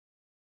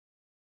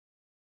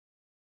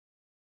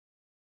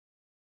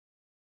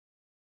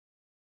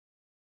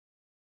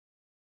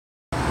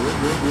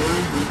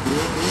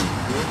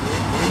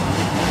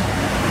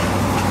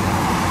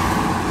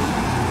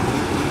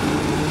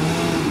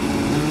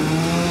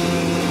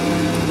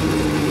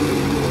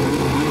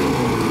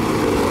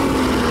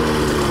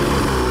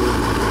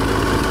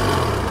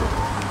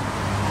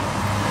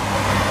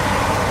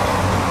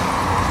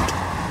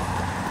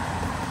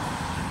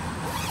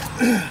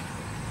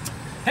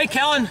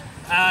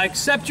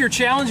accept your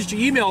challenge that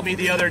you emailed me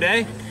the other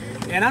day.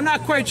 And I'm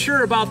not quite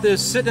sure about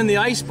this sitting in the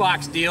ice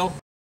box deal.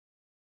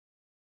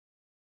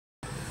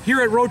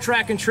 Here at Road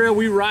Track and Trail,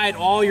 we ride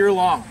all year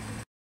long.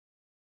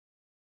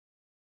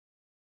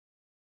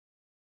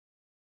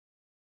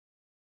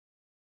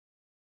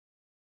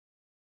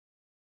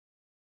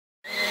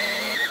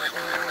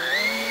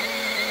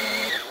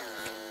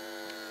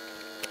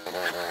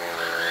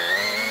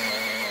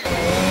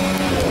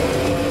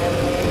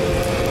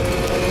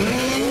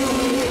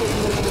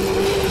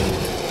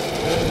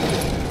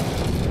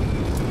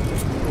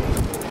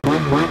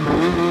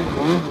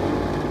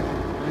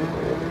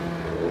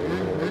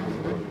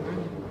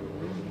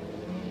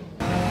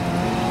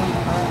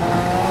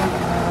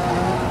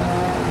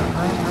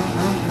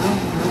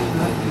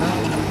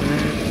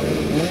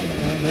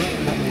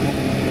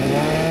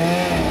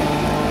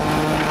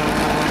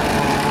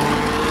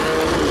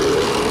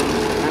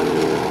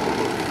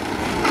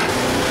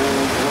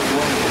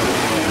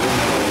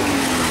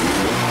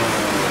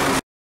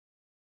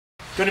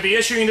 Going to be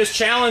issuing this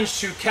challenge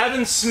to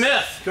Kevin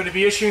Smith. Going to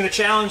be issuing the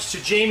challenge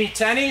to Jamie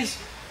Tenney's.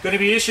 Going to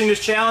be issuing this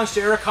challenge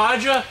to Eric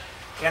Hodja.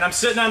 And I'm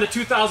sitting on the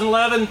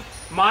 2011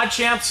 Mod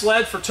Champ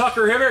sled for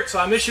Tucker Hibbert, so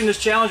I'm issuing this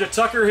challenge to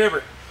Tucker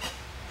Hibbert.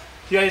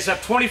 You guys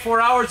have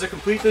 24 hours to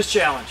complete this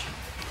challenge.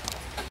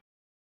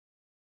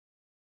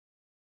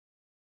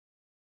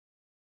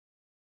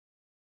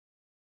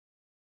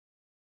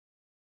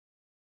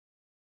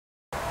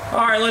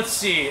 All right, let's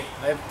see.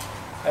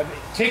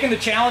 I've taken the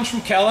challenge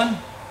from Kellen.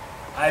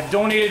 I've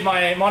donated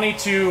my money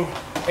to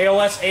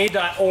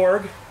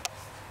alsa.org.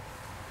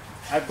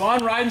 I've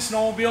gone riding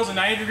snowmobiles in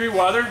 90-degree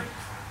weather.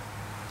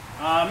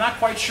 I'm not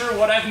quite sure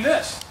what I've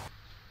missed.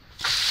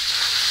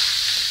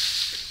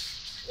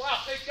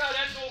 Wow, thank God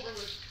that's over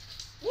with.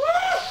 Woo!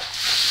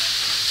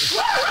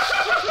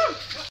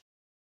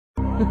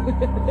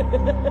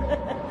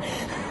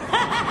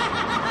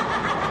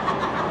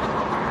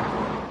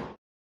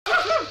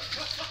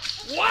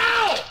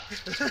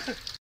 Wow!